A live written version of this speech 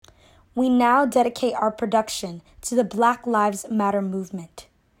We now dedicate our production to the Black Lives Matter movement.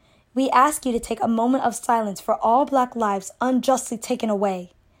 We ask you to take a moment of silence for all Black lives unjustly taken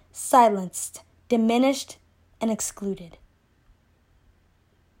away, silenced, diminished, and excluded.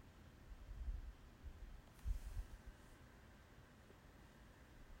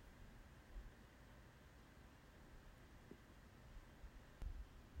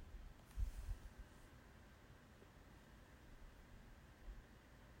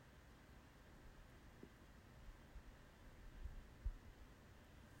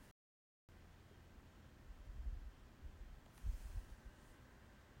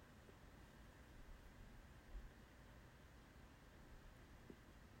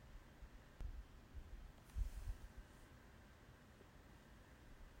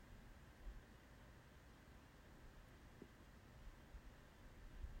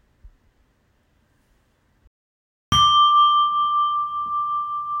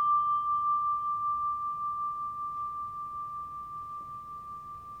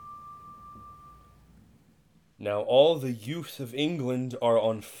 Now all the youth of England are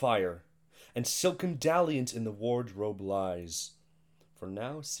on fire, and silken dalliance in the wardrobe lies. For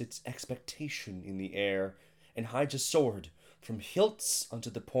now sits expectation in the air, and hides a sword, from hilts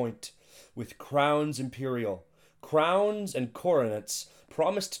unto the point, with crowns imperial, crowns and coronets,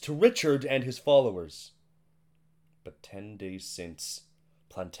 promised to Richard and his followers. But 10 days since,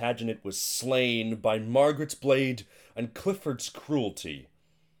 Plantagenet was slain by Margaret's blade and Clifford's cruelty.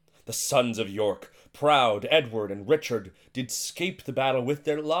 The sons of York, proud Edward and Richard, did scape the battle with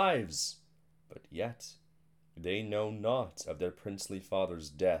their lives, but yet they know not of their princely father's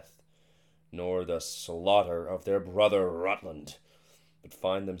death, nor the slaughter of their brother Rutland, but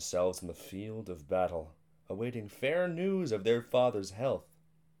find themselves in the field of battle, awaiting fair news of their father's health.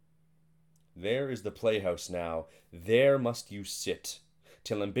 There is the playhouse now, there must you sit,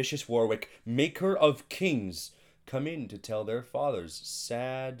 till ambitious Warwick, maker of kings, come in to tell their fathers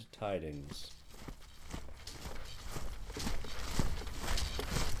sad tidings.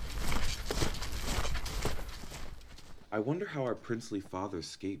 I wonder how our princely father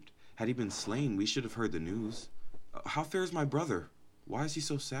escaped. Had he been slain, we should have heard the news. How fares my brother? Why is he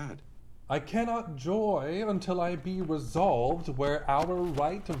so sad? I cannot joy until I be resolved where our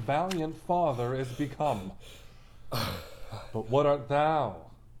right valiant father is become. But what art thou,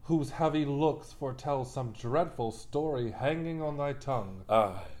 whose heavy looks foretell some dreadful story hanging on thy tongue?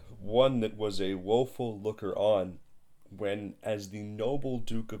 One that was a woeful looker on, when as the noble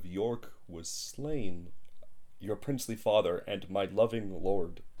Duke of York was slain, your princely father and my loving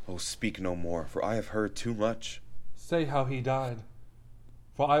lord. Oh, speak no more, for I have heard too much. Say how he died,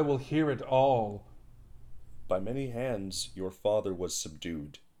 for I will hear it all. By many hands your father was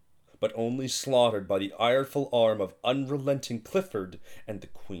subdued, but only slaughtered by the ireful arm of unrelenting Clifford and the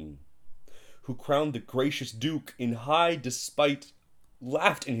Queen, who crowned the gracious Duke in high despite,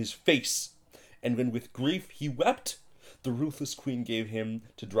 laughed in his face, and when with grief he wept, the ruthless Queen gave him,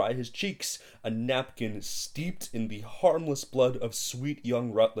 to dry his cheeks, a napkin steeped in the harmless blood of sweet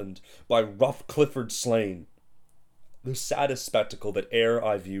young Rutland, by rough Clifford slain. The saddest spectacle that e'er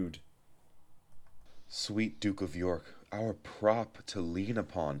I viewed. Sweet Duke of York, our prop to lean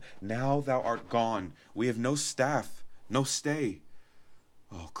upon, now thou art gone. We have no staff, no stay.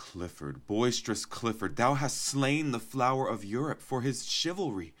 Oh, Clifford, boisterous Clifford, thou hast slain the flower of Europe for his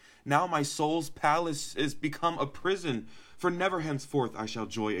chivalry. Now my soul's palace is become a prison, for never henceforth I shall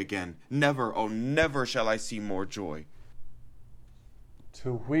joy again. Never, oh, never shall I see more joy.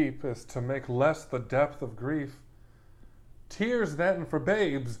 To weep is to make less the depth of grief. Tears then for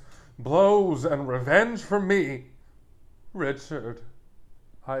babes, blows and revenge for me. Richard,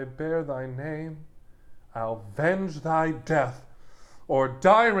 I bear thy name, I'll venge thy death, or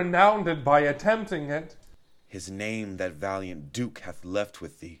die renowned by attempting it. His name that valiant Duke hath left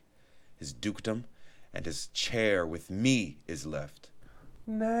with thee, his dukedom and his chair with me is left.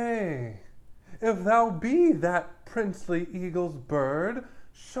 Nay, if thou be that princely eagle's bird,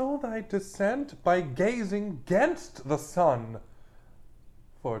 show thy descent by gazing 'gainst the sun.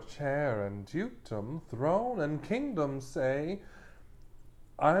 For chair and dukedom, throne and kingdom say,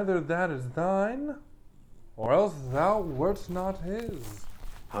 either that is thine, or else thou wert not his.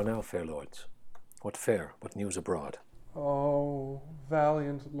 How now, fair lords? What fare, what news abroad? Oh,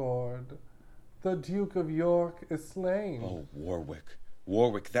 valiant lord, the Duke of York is slain. Oh,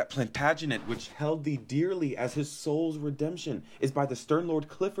 Warwick, that Plantagenet which held thee dearly as his soul's redemption is by the stern Lord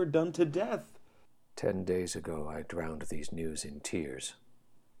Clifford done to death. 10 days ago I drowned these news in tears.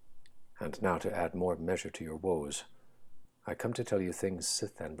 And now to add more measure to your woes, I come to tell you things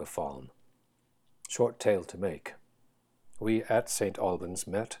sith then befallen. Short tale to make. We at St. Albans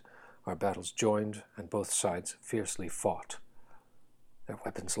met our battles joined, and both sides fiercely fought. Their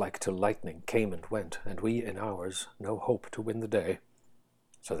weapons like to lightning came and went, and we in ours no hope to win the day,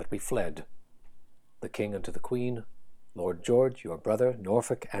 so that we fled, the king unto the queen, Lord George, your brother,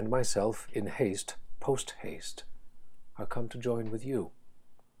 Norfolk, and myself, in haste, post-haste, are come to join with you.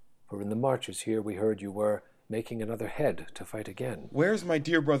 For in the marches here we heard you were making another head to fight again. Where's my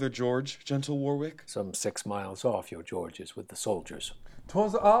dear brother George, gentle Warwick? Some 6 miles off your George is with the soldiers.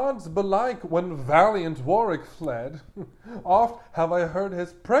 'Twas odds belike when valiant Warwick fled. Oft have I heard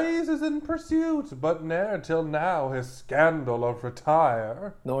his praises in pursuit, but ne'er till now his scandal of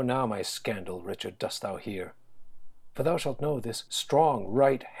retire. Nor now my scandal, Richard, dost thou hear. For thou shalt know this strong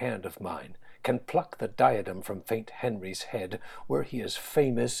right hand of mine can pluck the diadem from faint Henry's head, were he as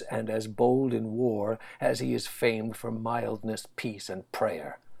famous and as bold in war as he is famed for mildness, peace, and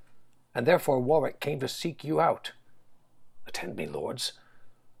prayer. And therefore Warwick came to seek you out. Attend me, lords.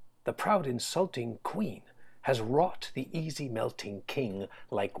 The proud insulting queen has wrought the easy melting king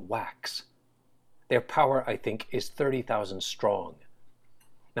like wax. Their power, I think, is 30,000 strong.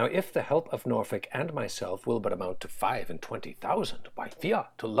 Now if the help of Norfolk and myself will but amount to 25,000, by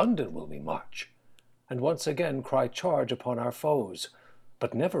fiat to London will we march, and once again cry charge upon our foes,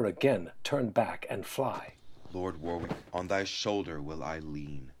 but never again turn back and fly. Lord Warwick, on thy shoulder will I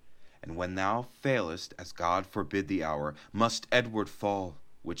lean, and when thou failest, as God forbid the hour, must Edward fall,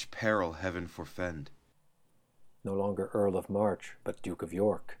 which peril heaven forfend. No longer Earl of March, but Duke of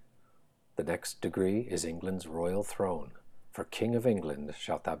York. The next degree is England's royal throne. For King of England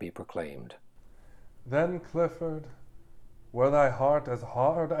shalt thou be proclaimed. Then, Clifford, were thy heart as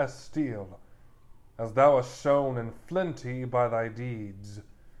hard as steel, as thou hast shown in flinty by thy deeds,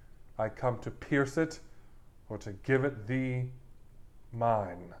 I come to pierce it, or to give it thee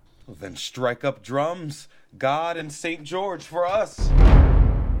mine. Then strike up drums, God and St. George for us.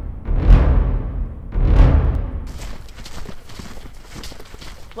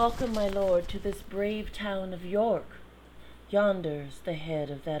 Welcome, my lord, to this brave town of York. Yonder's the head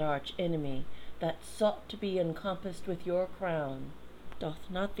of that arch enemy that sought to be encompassed with your crown. Doth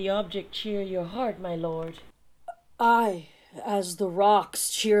not the object cheer your heart, my lord? Aye, as the rocks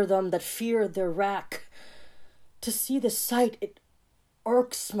cheer them that fear their wrack. To see the sight, it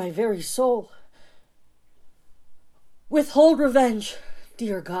irks my very soul. Withhold revenge,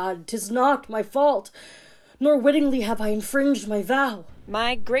 dear God, 'tis not my fault, nor wittingly have I infringed my vow.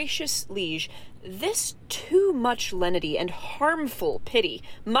 My gracious liege, this too much lenity and harmful pity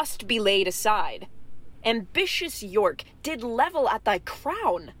must be laid aside. Ambitious York did level at thy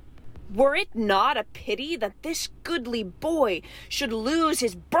crown. Were it not a pity that this goodly boy should lose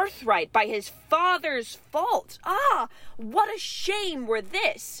his birthright by his father's fault? Ah, what a shame were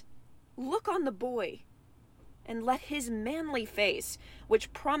this! Look on the boy, and let his manly face,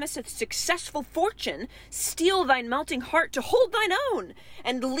 which promiseth successful fortune, steel thine melting heart to hold thine own,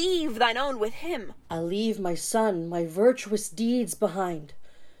 and leave thine own with him. I leave my son, my virtuous deeds behind,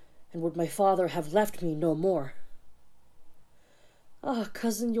 and would my father have left me no more. Ah,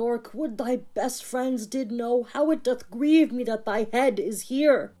 cousin York, would thy best friends did know how it doth grieve me that thy head is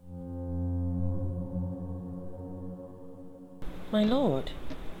here. My lord,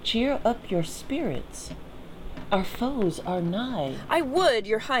 cheer up your spirits. Our foes are nigh. I would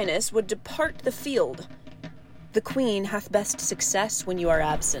your highness would depart the field. The queen hath best success when you are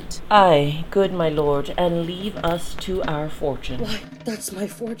absent. Aye, good my lord, and leave us to our fortune. Why, that's my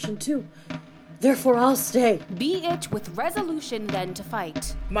fortune too. Therefore I'll stay. Be it with resolution then to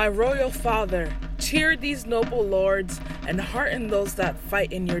fight. My royal father, cheer these noble lords, and hearten those that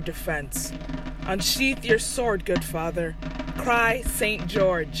fight in your defense. Unsheath your sword, good father. Cry St.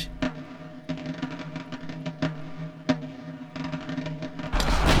 George.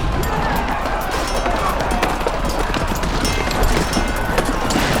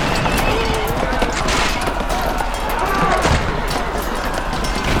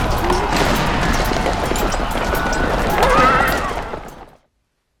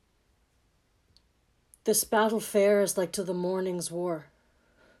 This battle fares like to the morning's war,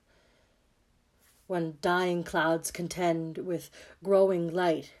 when dying clouds contend with growing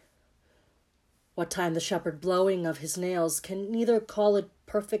light. What time the shepherd blowing of his nails can neither call it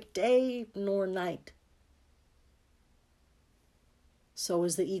perfect day nor night. So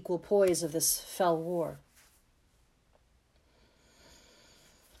is the equal poise of this fell war.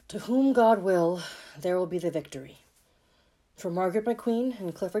 To whom God will, there will be the victory. For Margaret my queen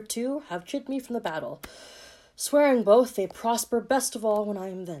and Clifford too have chid me from the battle, swearing both they prosper best of all when I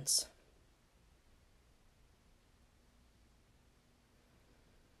am thence.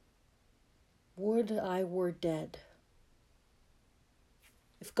 Would I were dead.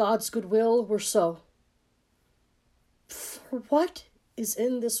 if God's goodwill were so. For what is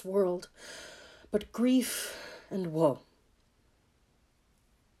in this world but grief and woe?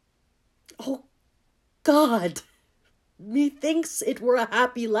 Oh, God, methinks it were a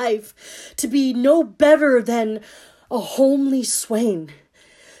happy life to be no better than a homely swain,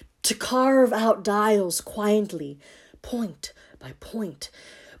 to carve out dials quietly, point by point,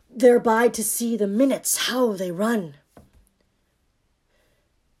 thereby to see the minutes how they run.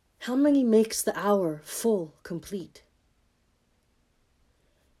 How many makes the hour full complete?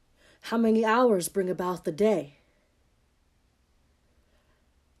 How many hours bring about the day?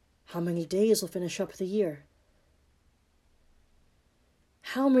 How many days will finish up the year?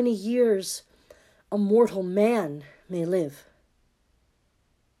 How many years a mortal man may live?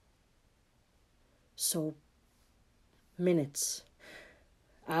 So, minutes,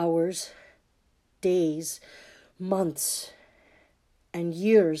 hours, days, months, and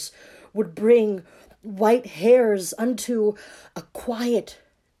years would bring white hairs unto a quiet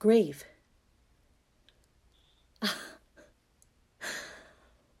grave.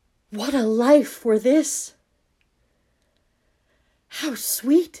 What a life were this! How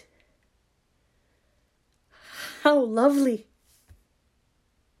sweet! How lovely!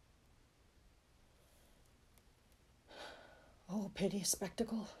 Oh, piteous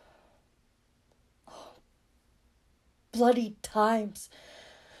spectacle! Oh, bloody times!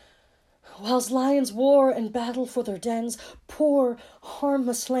 Whilst lions war and battle for their dens, poor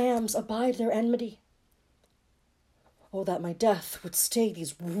harmless lambs abide their enmity. Oh, that my death would stay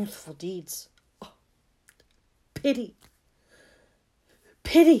these ruthful deeds. Oh, pity!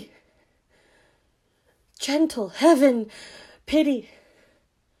 Pity! Gentle heaven, pity!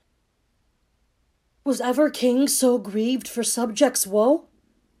 Was ever king so grieved for subjects' woe?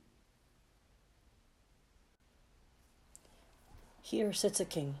 Here sits a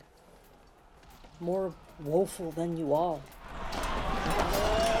king, more woeful than you all.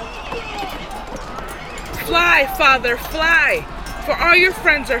 Fly, father, fly, for all your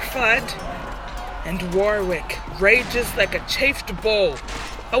friends are fled. And Warwick rages like a chafed bull.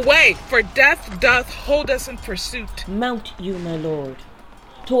 Away, for death doth hold us in pursuit. Mount you, my lord,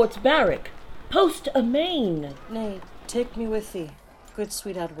 towards Barrack, post amain. Nay, take me with thee, good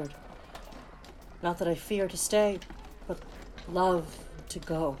sweet Edward. Not that I fear to stay, but love to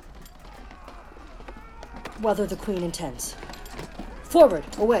go. Whether the queen intends. Forward,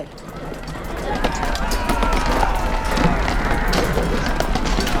 away.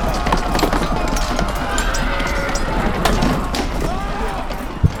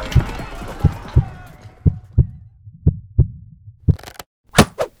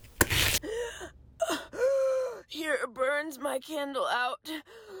 Here burns my candle out.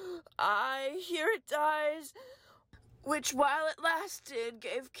 Here it dies, which while it lasted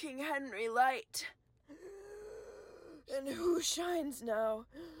gave King Henry light. And who shines now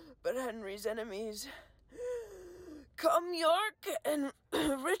but Henry's enemies? Come York and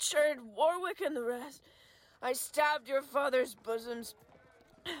Richard, Warwick and the rest. I stabbed your father's bosoms,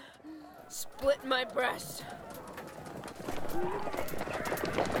 split my breast.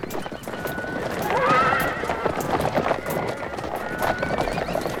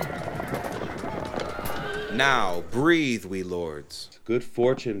 Now breathe, we lords. Good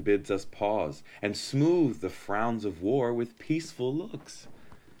fortune bids us pause, and smooth the frowns of war with peaceful looks.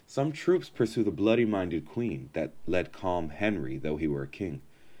 Some troops pursue the bloody-minded queen, that led calm Henry, though he were a king.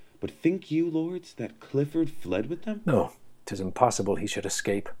 But think you, lords, that Clifford fled with them? No, 'tis impossible he should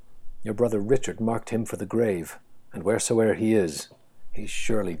escape. Your brother Richard marked him for the grave, and wheresoe'er he is, he's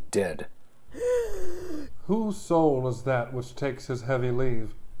surely dead. Whose soul is that which takes his heavy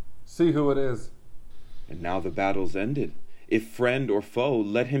leave? See who it is. And now the battle's ended. If friend or foe,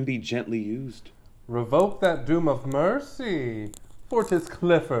 let him be gently used. Revoke that doom of mercy, for 'tis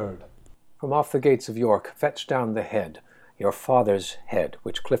Clifford. From off the gates of York fetch down the head, your father's head,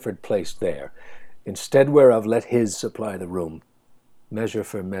 which Clifford placed there. Instead whereof let his supply the room. Measure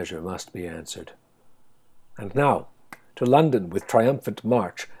for measure must be answered. And now, to London with triumphant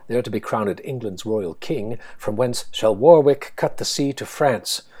march, there to be crowned England's royal king, from whence shall Warwick cut the sea to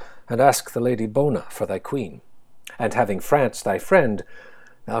France, and ask the Lady Bona for thy queen. And having France thy friend,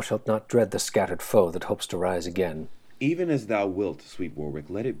 thou shalt not dread the scattered foe that hopes to rise again. Even as thou wilt, sweet Warwick,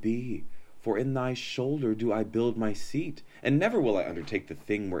 let it be. For in thy shoulder do I build my seat, and never will I undertake the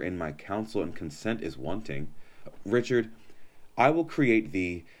thing wherein my counsel and consent is wanting. Richard, I will create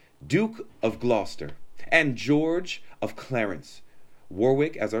thee Duke of Gloucester, and George of Clarence.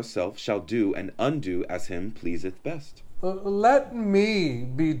 Warwick, as ourself, shall do and undo as him pleaseth best. Let me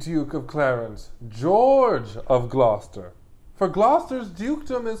be Duke of Clarence, George of Gloucester. for Gloucester's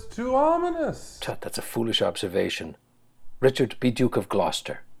dukedom is too ominous. Tut, that's a foolish observation. Richard be Duke of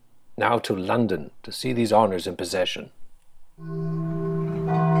Gloucester. Now to London to see these honours in possession.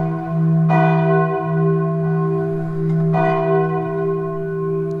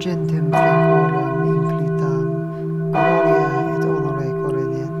 Gentem francorum implitam, gloria et honore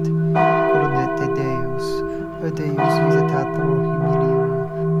coronet Deus, Deus visitator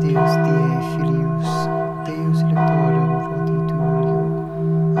humilium, Deus die filius, Deus lectorum fortitudinio,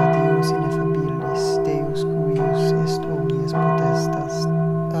 Deus ineffabilis, Deus cuius est omnius potestas.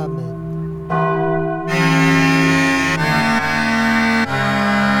 Amen.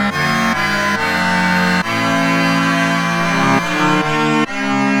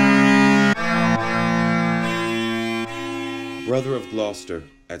 Brother of Gloucester,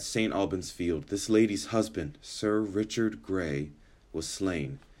 at St. Albans Field, this lady's husband, Sir Richard Grey, was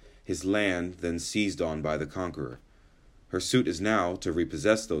slain, his land then seized on by the Conqueror. Her suit is now to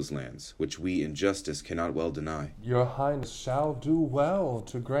repossess those lands, which we in justice cannot well deny. Your Highness shall do well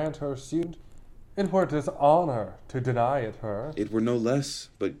to grant her suit. It were dishonor to deny it her. It were no less,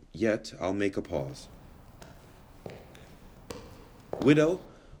 but yet I'll make a pause. Widow,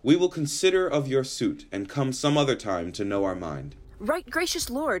 we will consider of your suit, and come some other time to know our mind. Right gracious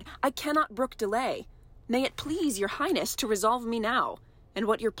lord, I cannot brook delay. May it please your highness to resolve me now, and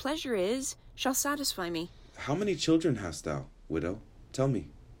what your pleasure is shall satisfy me. How many children hast thou, widow? Tell me.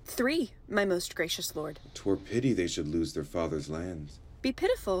 3, my most gracious lord. 'Twere pity they should lose their father's lands. Be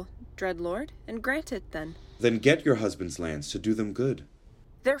pitiful, dread lord, and grant it then. Then get your husband's lands to do them good.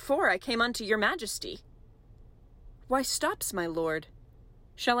 Therefore I came unto your majesty. Why stops, my lord?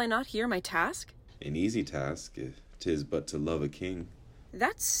 Shall I not hear my task? An easy task, if 'tis but to love a king.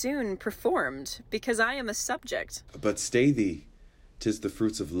 That's soon performed, because I am a subject. But stay thee, 'tis the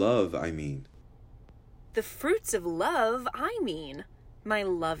fruits of love, I mean. The fruits of love, I mean, my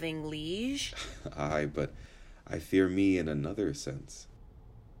loving liege. Aye, but I fear me in another sense.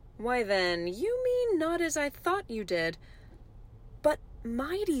 Why then, you mean not as I thought you did. But,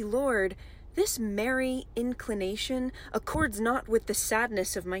 mighty lord, this merry inclination accords not with the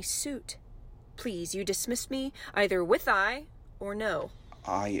sadness of my suit. Please, you dismiss me, either with aye or no.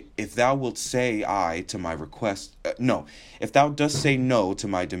 Aye, if thou wilt say aye to my request, no, if thou dost say no to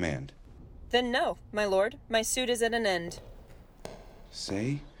my demand. Then no, my lord, my suit is at an end.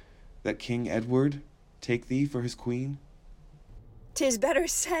 Say that King Edward take thee for his queen? 'Tis better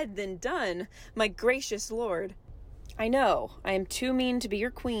said than done, my gracious lord. I know, I am too mean to be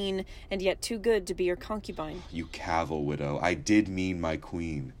your queen, and yet too good to be your concubine. You cavil, widow, I did mean my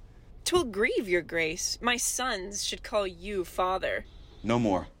queen. 'Twill grieve your grace, my sons should call you father. No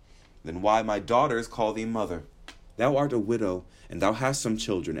more. Then why my daughters call thee mother? Thou art a widow, and thou hast some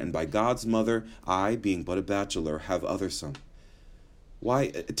children, and by God's mother, I, being but a bachelor, have other son. Why,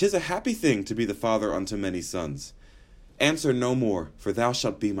 'tis a happy thing to be the father unto many sons. Answer no more, for thou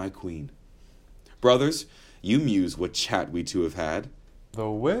shalt be my queen. Brothers, you muse what chat we two have had. The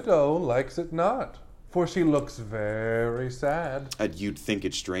widow likes it not, for she looks very sad. You'd think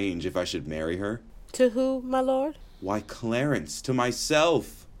it strange if I should marry her. To who, my lord? Why, Clarence, to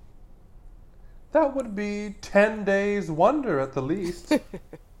myself. That would be 10 days' wonder at the least.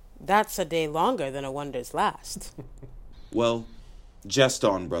 That's a day longer than a wonder's last. Well, jest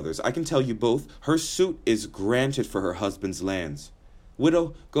on, brothers. I can tell you both, her suit is granted for her husband's lands.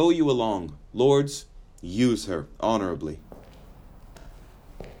 Widow, go you along. Lords, use her honorably.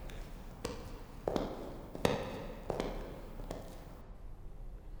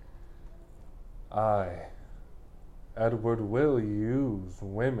 Aye, Edward will use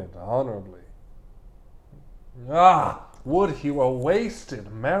women honorably. Ah, would he were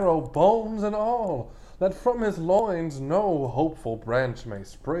wasted, marrow, bones, and all, that from his loins no hopeful branch may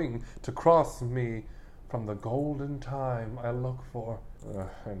spring to cross me from the golden time I look for.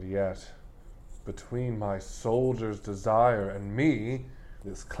 And yet, between my soldier's desire and me,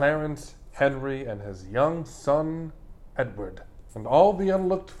 is Clarence, Henry, and his young son, Edward, and all the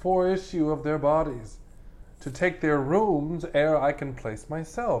unlooked-for issue of their bodies, to take their rooms ere I can place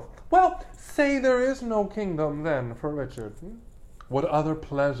myself. Well, say there is no kingdom then for Richard. What other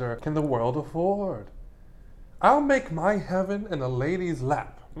pleasure can the world afford? I'll make my heaven in a lady's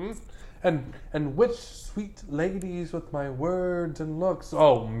lap, and witch sweet ladies with my words and looks.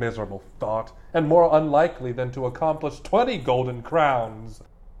 Oh, miserable thought, and more unlikely than to accomplish 20 golden crowns.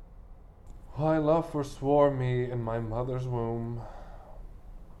 Why, love forswore me in my mother's womb.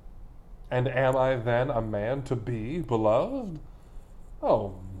 And am I then a man to be beloved?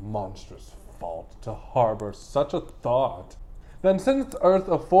 Oh, monstrous fault to harbor such a thought. Then since earth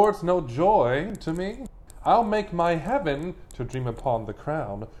affords no joy to me, I'll make my heaven to dream upon the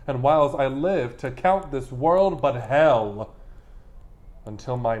crown, and whiles I live to count this world but hell,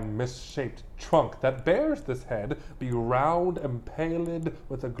 until my misshaped trunk that bears this head be round empaled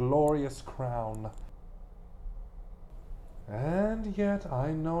with a glorious crown. And yet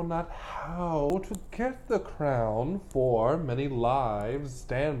I know not how to get the crown, for many lives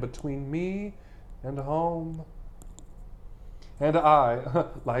stand between me and home. And I,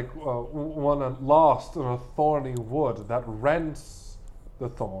 like one lost in a thorny wood that rents the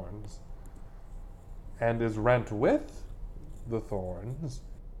thorns, and is rent with the thorns,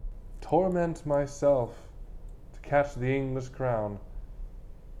 torment myself to catch the English crown.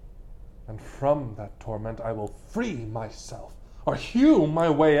 And from that torment I will free myself, or hew my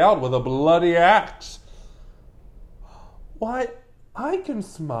way out with a bloody axe. Why, I can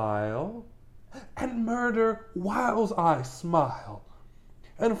smile, and murder whiles I smile,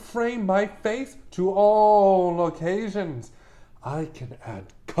 and frame my face to all occasions. I can add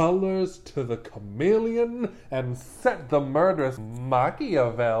colors to the chameleon, and set the murderous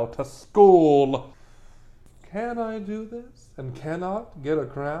Machiavel to school. Can I do this, and cannot get a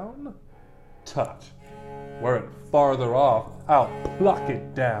crown? Tut, were it farther off, I'll pluck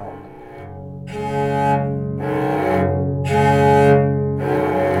it down.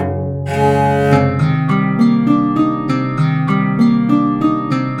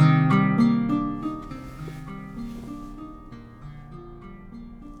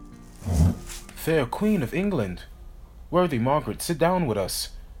 Fair Queen of England, worthy Margaret, sit down with us.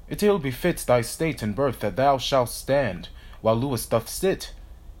 It ill befits thy state and birth that thou shalt stand, while Louis doth sit.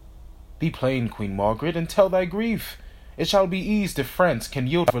 Be plain, Queen Margaret, and tell thy grief. It shall be eased if France can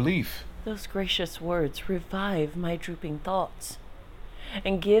yield relief. Those gracious words revive my drooping thoughts,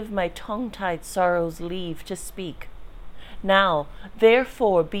 and give my tongue-tied sorrows leave to speak. Now,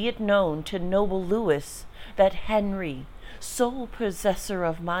 therefore, be it known to noble Louis that Henry, sole possessor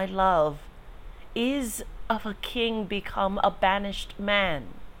of my love, is of a king become a banished man,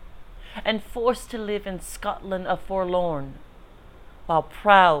 and forced to live in Scotland a forlorn, while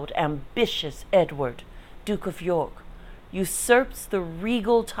proud, ambitious Edward, Duke of York, usurps the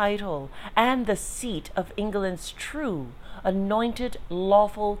regal title and the seat of England's true, anointed,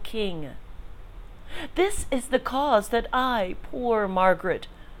 lawful king. This is the cause that I, poor Margaret,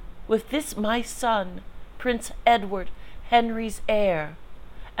 with this my son, Prince Edward, Henry's heir,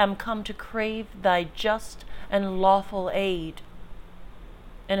 am come to crave thy just and lawful aid.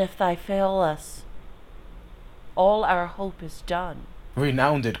 And if thy fail us, all our hope is done.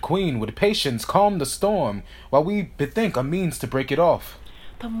 Renowned Queen, with patience calm the storm, while we bethink a means to break it off.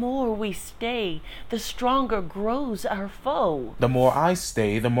 The more we stay, the stronger grows our foe. The more I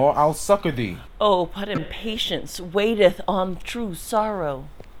stay, the more I'll succor thee. Oh, but impatience waiteth on true sorrow.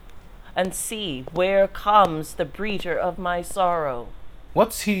 And see, where comes the breeder of my sorrow.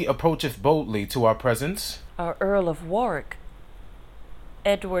 What's he approacheth boldly to our presence? Our Earl of Warwick,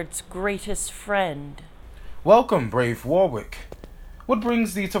 Edward's greatest friend. Welcome, brave Warwick. What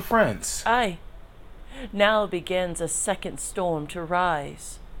brings thee to France? Aye, now begins a second storm to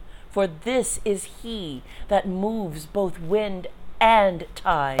rise, for this is he that moves both wind and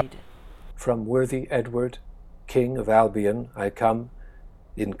tide. From worthy Edward, King of Albion, I come,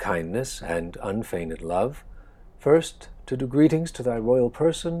 in kindness and unfeigned love, first to do greetings to thy royal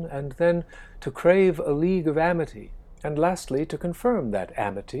person, and then to crave a league of amity, and lastly to confirm that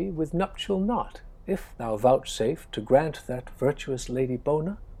amity with nuptial knot, if thou vouchsafe to grant that virtuous Lady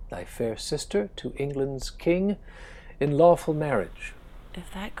Bona, thy fair sister, to England's king, in lawful marriage.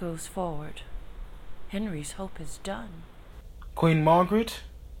 If that goes forward, Henry's hope is done. Queen Margaret,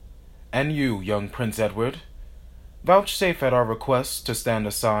 and you, young Prince Edward, vouchsafe at our request to stand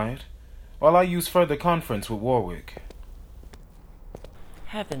aside, while I use further conference with Warwick.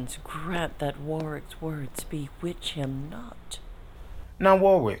 Heavens grant that Warwick's words bewitch him not. Now,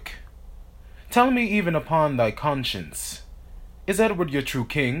 Warwick, tell me even upon thy conscience, is Edward your true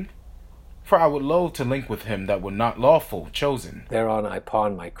king? For I would loathe to link with him that were not lawful chosen. Thereon I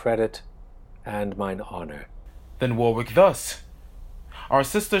pawn my credit and mine honor. Then Warwick thus, our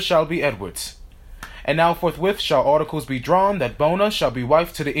sister shall be Edward's, and now forthwith shall articles be drawn that Bona shall be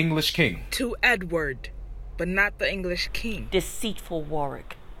wife to the English king. To Edward, but not the English king. Deceitful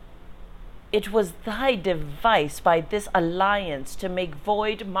Warwick, it was thy device by this alliance to make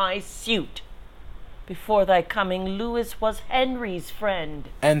void my suit. Before thy coming, Louis was Henry's friend,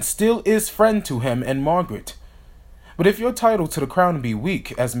 and still is friend to him and Margaret. But if your title to the crown be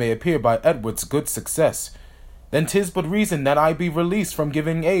weak, as may appear by Edward's good success, then 'tis but reason that I be released from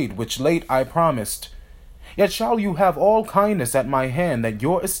giving aid, which late I promised. Yet shall you have all kindness at my hand that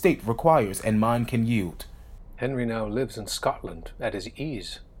your estate requires and mine can yield. Henry now lives in Scotland at his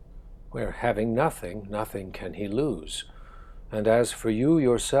ease, where having nothing, nothing can he lose. And as for you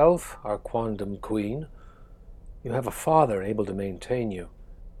yourself, our quondam queen, you have a father able to maintain you,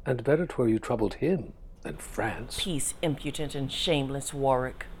 and better 'twere you troubled him than France. Peace, impudent and shameless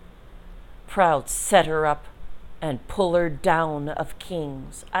Warwick. Proud set her up, and puller down of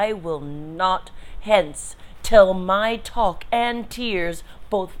kings. I will not hence tell my talk and tears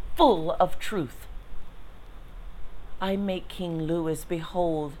both full of truth. I make King Louis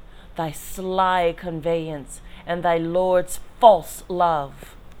behold thy sly conveyance and thy lord's false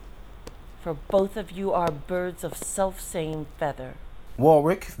love. For both of you are birds of self-same feather.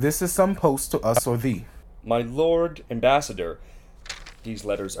 Warwick, this is some post to us or thee. My lord ambassador, these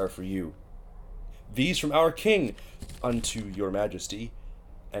letters are for you. These from our king unto your majesty,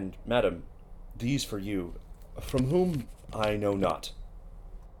 and madam, these for you, from whom I know not.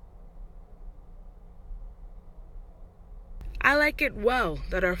 I like it well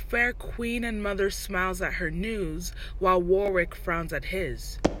that our fair queen and mother smiles at her news, while Warwick frowns at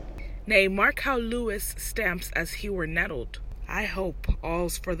his. Nay, mark how Louis stamps as he were nettled. I hope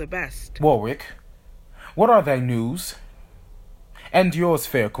all's for the best. Warwick, what are thy news? And yours,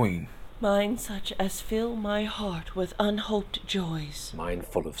 fair queen? Mine such as fill my heart with unhoped joys. Mine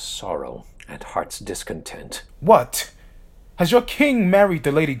full of sorrow and heart's discontent. What? Has your king married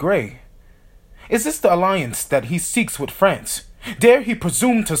the Lady Grey? Is this the alliance that he seeks with France? Dare he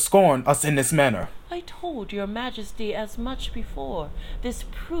presume to scorn us in this manner? I told your majesty as much before. This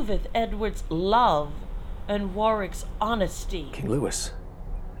proveth Edward's love and Warwick's honesty. King Louis,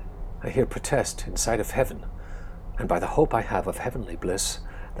 I here protest in sight of heaven, and by the hope I have of heavenly bliss,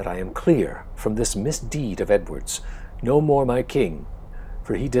 that I am clear from this misdeed of Edward's, no more my king,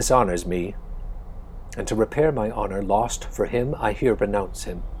 for he dishonors me. And to repair my honor lost for him, I here renounce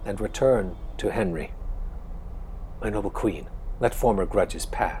him, and return to Henry. My noble queen, let former grudges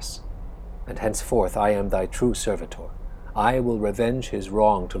pass, and henceforth I am thy true servitor. I will revenge his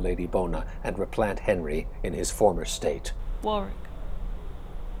wrong to Lady Bona, and replant Henry in his former state. Warwick,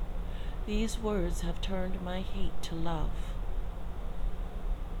 these words have turned my hate to love,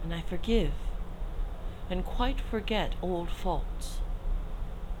 and I forgive, and quite forget old faults,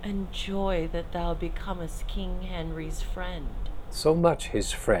 and joy that thou becomest King Henry's friend. So much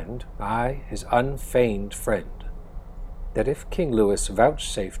his friend, I his unfeigned friend, that if King Louis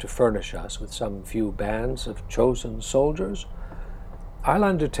vouchsafe to furnish us with some few bands of chosen soldiers, I'll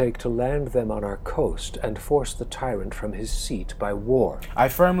undertake to land them on our coast and force the tyrant from his seat by war. I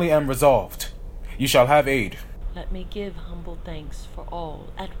firmly am resolved. You shall have aid. Let me give humble thanks for all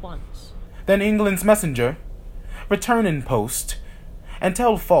at once. Then England's messenger, return in post, and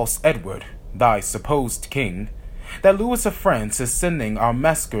tell false Edward, thy supposed king, that Louis of France is sending our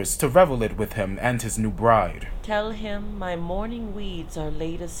maskers to revel it with him and his new bride. Tell him my mourning weeds are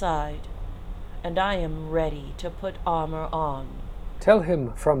laid aside, and I am ready to put armor on. Tell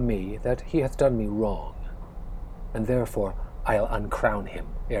him from me that he hath done me wrong, and therefore I'll uncrown him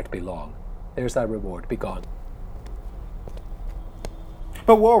ere it be long. There's thy reward, be gone.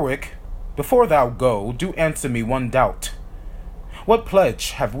 But Warwick, before thou go, do answer me one doubt. What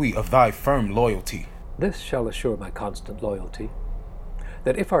pledge have we of thy firm loyalty? This shall assure my constant loyalty,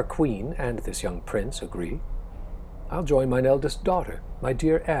 that if our queen and this young prince agree, I'll join mine eldest daughter, my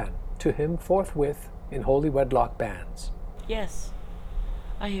dear Anne, to him forthwith in holy wedlock bands. Yes,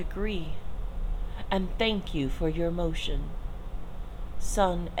 I agree, and thank you for your motion.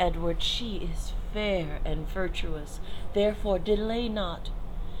 Son Edward, she is fair and virtuous, therefore delay not.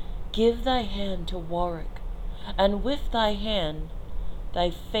 Give thy hand to Warwick, and with thy hand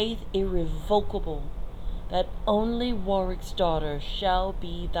thy faith irrevocable, that only Warwick's daughter shall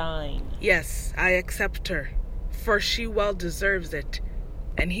be thine. Yes, I accept her, for she well deserves it.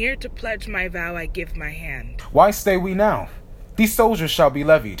 And here to pledge my vow I give my hand. Why stay we now? These soldiers shall be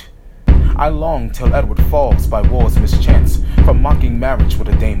levied. I long till Edward falls by war's mischance, from mocking marriage with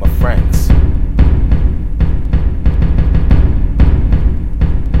a dame of France.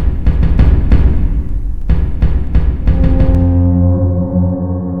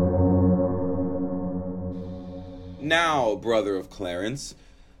 Now, brother of Clarence,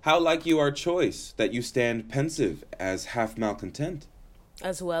 how like you our choice, that you stand pensive as half malcontent?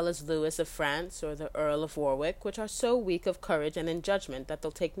 As well as Louis of France or the Earl of Warwick, which are so weak of courage and in judgment that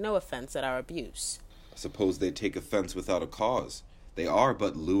they'll take no offence at our abuse. Suppose they take offence without a cause. They are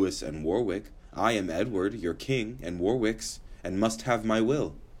but Louis and Warwick. I am Edward, your king, and Warwick's, and must have my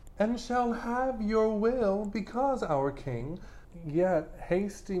will. And shall have your will, because our king, Yet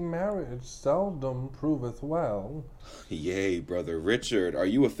hasty marriage seldom proveth well. Yea, brother Richard, are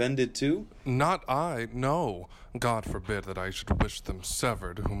you offended too? Not I, no. God forbid that I should wish them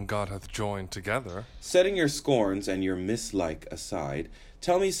severed, whom God hath joined together. Setting your scorns and your mislike aside,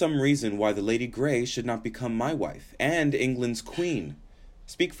 tell me some reason why the Lady Grey should not become my wife, and England's queen.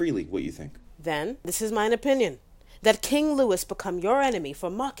 Speak freely what you think. Then, this is mine opinion, that King Louis become your enemy for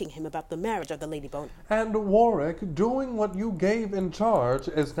mocking him about the marriage of the Lady Bona. And Warwick, doing what you gave in charge,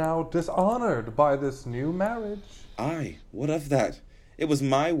 is now dishonored by this new marriage. Aye, what of that? It was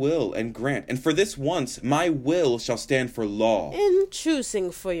my will and grant, and for this once my will shall stand for law. In choosing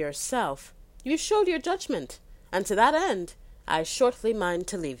for yourself, you showed your judgment, and to that end, I shortly mind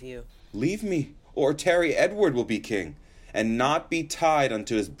to leave you. Leave me, or tarry Edward will be king, and not be tied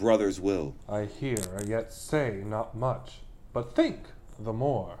unto his brother's will. I hear, yet say not much, but think the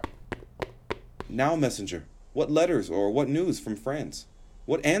more. Now, messenger, what letters or what news from France?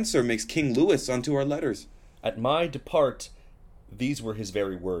 What answer makes King Louis unto our letters? At my depart, these were his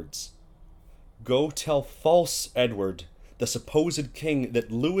very words. Go tell false Edward, the supposed king,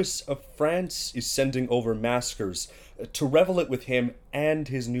 that Louis of France is sending over maskers to revel it with him and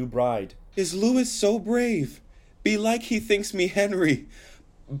his new bride. Is Louis so brave? Belike he thinks me Henry.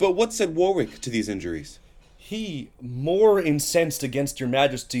 But what said Warwick to these injuries? He, more incensed against your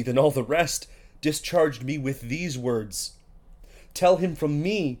majesty than all the rest, discharged me with these words. Tell him from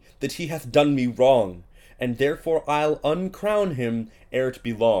me that he hath done me wrong, and therefore I'll uncrown him ere it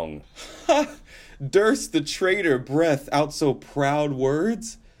be long. Ha! Durst the traitor breath out so proud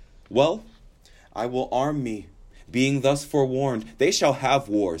words? Well, I will arm me. Being thus forewarned, they shall have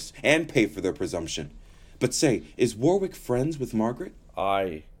wars, and pay for their presumption. But say, is Warwick friends with Margaret?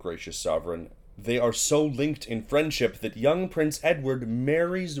 Aye, gracious sovereign. They are so linked in friendship that young Prince Edward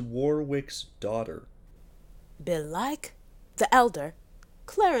marries Warwick's daughter. Belike, the elder,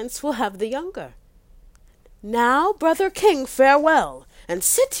 Clarence will have the younger. Now, brother king, farewell, and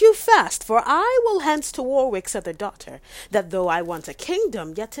sit you fast, for I will hence to Warwick's other daughter, that though I want a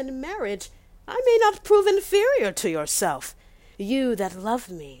kingdom, yet in marriage I may not prove inferior to yourself. You that love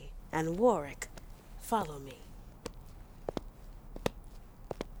me, and Warwick, follow me.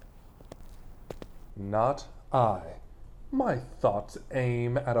 Not I. My thoughts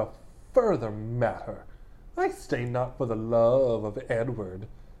aim at a further matter. I stay not for the love of Edward,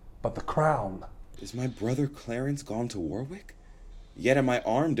 but the crown. Is my brother Clarence gone to Warwick? Yet am I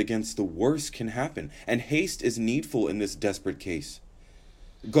armed against the worst can happen, and haste is needful in this desperate case.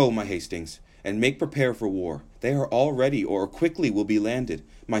 Go, my Hastings, and make prepare for war. They are all ready, or quickly will be landed.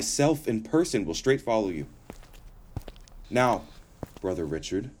 Myself in person will straight follow you. Now, brother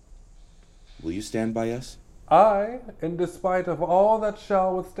Richard, will you stand by us? Aye, in despite of all that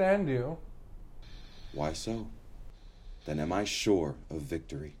shall withstand you. Why so? Then am I sure of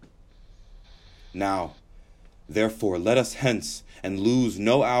victory. Now, therefore, let us hence, and lose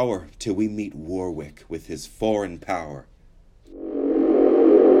no hour till we meet Warwick with his foreign power.